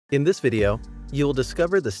In this video, you will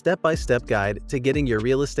discover the step-by-step guide to getting your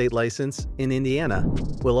real estate license in Indiana.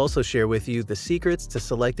 We'll also share with you the secrets to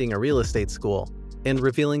selecting a real estate school and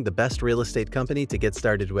revealing the best real estate company to get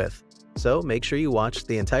started with. So make sure you watch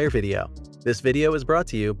the entire video. This video is brought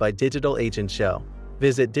to you by DigitalAgentShow.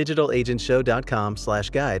 Visit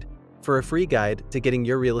digitalagentshow.com/guide for a free guide to getting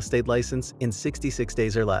your real estate license in 66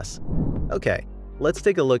 days or less. Okay, let's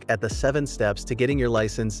take a look at the 7 steps to getting your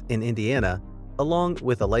license in Indiana, along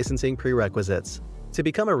with the licensing prerequisites. To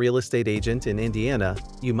become a real estate agent in Indiana,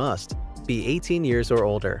 you must be 18 years or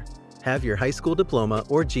older, have your high school diploma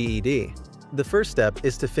or GED. The first step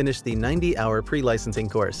is to finish the 90-hour pre-licensing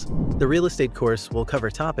course. The real estate course will cover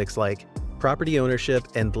topics like property ownership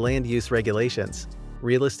and land use regulations,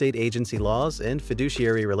 real estate agency laws and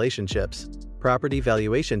fiduciary relationships, property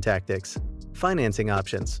valuation tactics, financing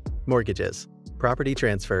options, mortgages, property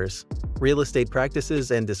transfers, real estate practices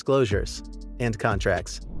and disclosures, and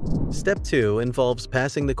contracts. Step 2 involves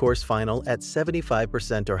passing the course final at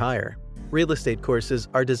 75% or higher. Real estate courses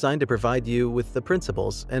are designed to provide you with the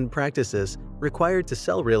principles and practices required to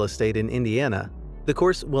sell real estate in Indiana. The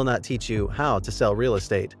course will not teach you how to sell real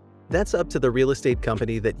estate. That's up to the real estate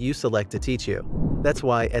company that you select to teach you. That's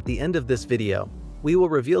why at the end of this video, we will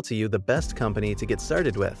reveal to you the best company to get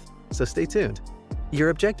started with, so stay tuned.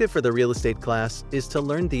 Your objective for the real estate class is to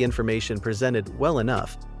learn the information presented well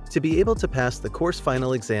enough to be able to pass the course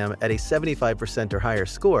final exam at a 75% or higher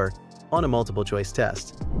score on a multiple choice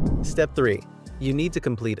test. Step 3. You need to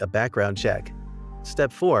complete a background check.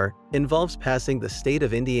 Step 4 involves passing the State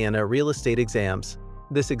of Indiana real estate exams.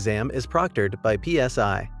 This exam is proctored by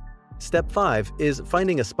PSI. Step 5 is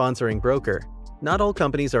finding a sponsoring broker. Not all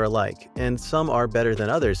companies are alike, and some are better than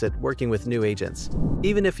others at working with new agents.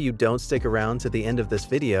 Even if you don't stick around to the end of this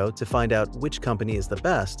video to find out which company is the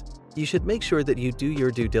best, you should make sure that you do your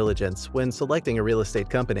due diligence when selecting a real estate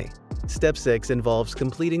company. Step 6 involves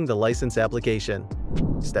completing the license application.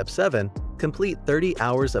 Step 7. Complete 30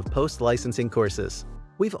 hours of post-licensing courses.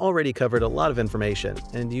 We've already covered a lot of information,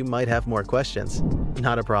 and you might have more questions.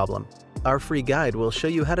 Not a problem. Our free guide will show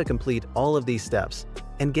you how to complete all of these steps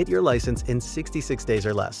and get your license in 66 days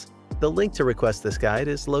or less. The link to request this guide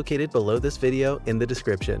is located below this video in the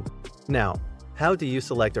description. Now, how do you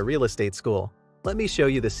select a real estate school? Let me show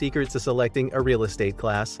you the secrets to selecting a real estate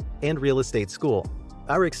class and real estate school.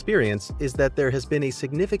 Our experience is that there has been a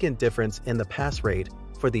significant difference in the pass rate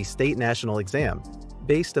for the state national exam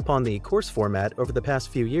based upon the course format over the past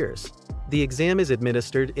few years. The exam is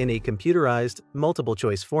administered in a computerized,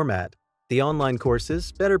 multiple-choice format. The online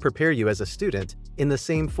courses better prepare you as a student in the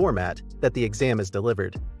same format that the exam is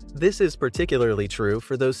delivered. This is particularly true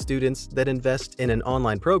for those students that invest in an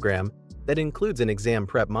online program that includes an exam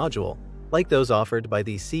prep module, like those offered by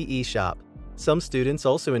the CE Shop. Some students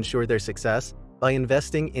also ensure their success by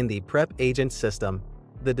investing in the Prep Agent system.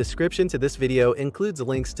 The description to this video includes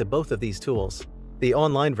links to both of these tools. The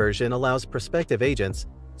online version allows prospective agents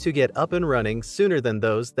to get up and running sooner than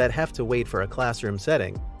those that have to wait for a classroom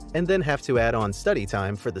setting and then have to add on study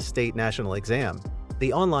time for the state national exam.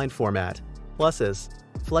 The online format. Pluses: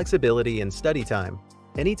 flexibility in study time.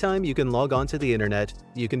 Anytime you can log on to the internet,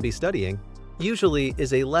 you can be studying. Usually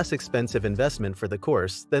is a less expensive investment for the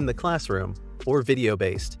course than the classroom, or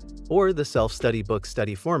video-based, or the self-study book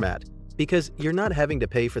study format, because you're not having to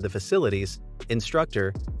pay for the facilities,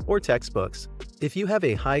 instructor, or textbooks. If you have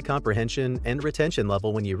a high comprehension and retention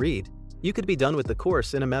level when you read, you could be done with the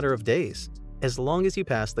course in a matter of days, as long as you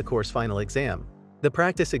pass the course final exam. The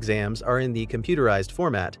practice exams are in the computerized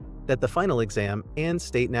format that the final exam and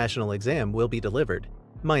state national exam will be delivered.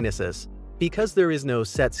 Minuses: because there is no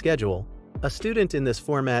set schedule, a student in this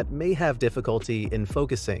format may have difficulty in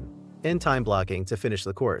focusing and time blocking to finish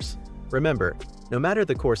the course. Remember, no matter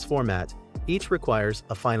the course format, each requires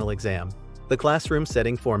a final exam. The classroom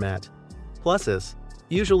setting format. Pluses: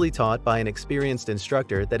 usually taught by an experienced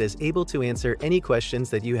instructor that is able to answer any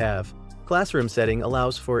questions that you have. Classroom setting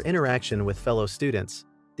allows for interaction with fellow students.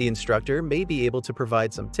 The instructor may be able to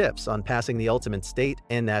provide some tips on passing the ultimate state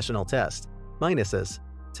and national test. Minuses: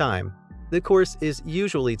 time. The course is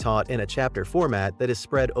usually taught in a chapter format that is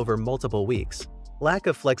spread over multiple weeks. Lack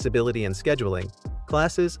of flexibility in scheduling.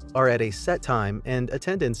 Classes are at a set time and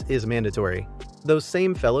attendance is mandatory. Those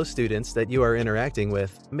same fellow students that you are interacting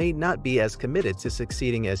with may not be as committed to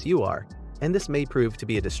succeeding as you are, and this may prove to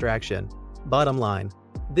be a distraction. Bottom line: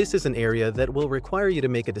 this is an area that will require you to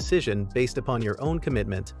make a decision based upon your own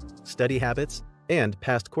commitment, study habits, and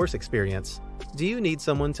past course experience. Do you need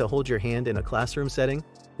someone to hold your hand in a classroom setting,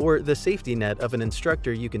 or the safety net of an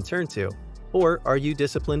instructor you can turn to? Or are you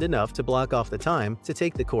disciplined enough to block off the time to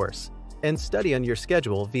take the course and study on your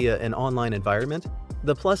schedule via an online environment?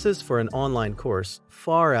 The pluses for an online course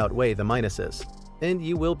far outweigh the minuses, and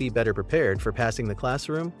you will be better prepared for passing the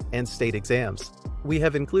classroom and state exams. We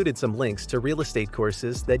have included some links to real estate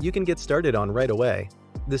courses that you can get started on right away.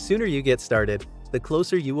 The sooner you get started, the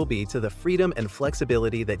closer you will be to the freedom and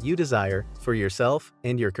flexibility that you desire for yourself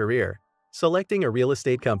and your career. Selecting a real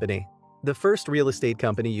estate company. The first real estate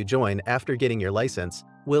company you join after getting your license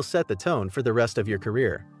will set the tone for the rest of your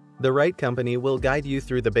career. The right company will guide you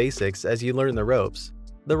through the basics as you learn the ropes.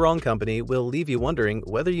 The wrong company will leave you wondering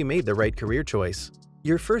whether you made the right career choice.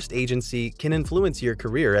 Your first agency can influence your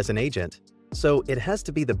career as an agent, so it has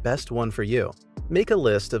to be the best one for you. Make a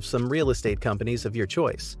list of some real estate companies of your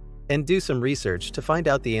choice and do some research to find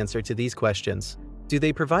out the answer to these questions. Do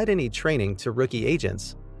they provide any training to rookie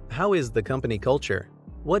agents? How is the company culture?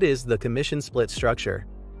 What is the commission split structure?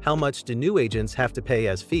 How much do new agents have to pay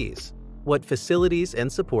as fees? What facilities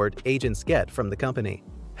and support agents get from the company?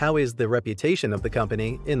 How is the reputation of the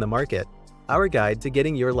company in the market? Our guide to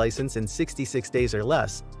getting your license in 66 days or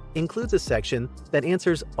less includes a section that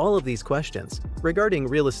answers all of these questions regarding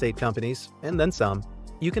real estate companies and then some.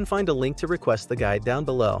 You can find a link to request the guide down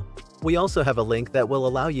below. We also have a link that will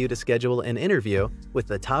allow you to schedule an interview with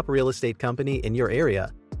the top real estate company in your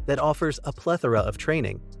area that offers a plethora of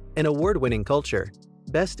training, an award-winning culture,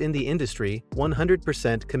 best in the industry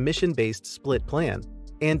 100% commission-based split plan,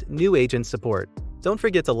 and new agent support. Don't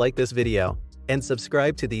forget to like this video and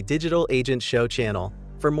subscribe to the Digital Agent Show channel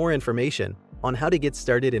for more information on how to get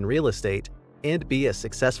started in real estate and be a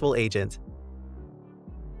successful agent.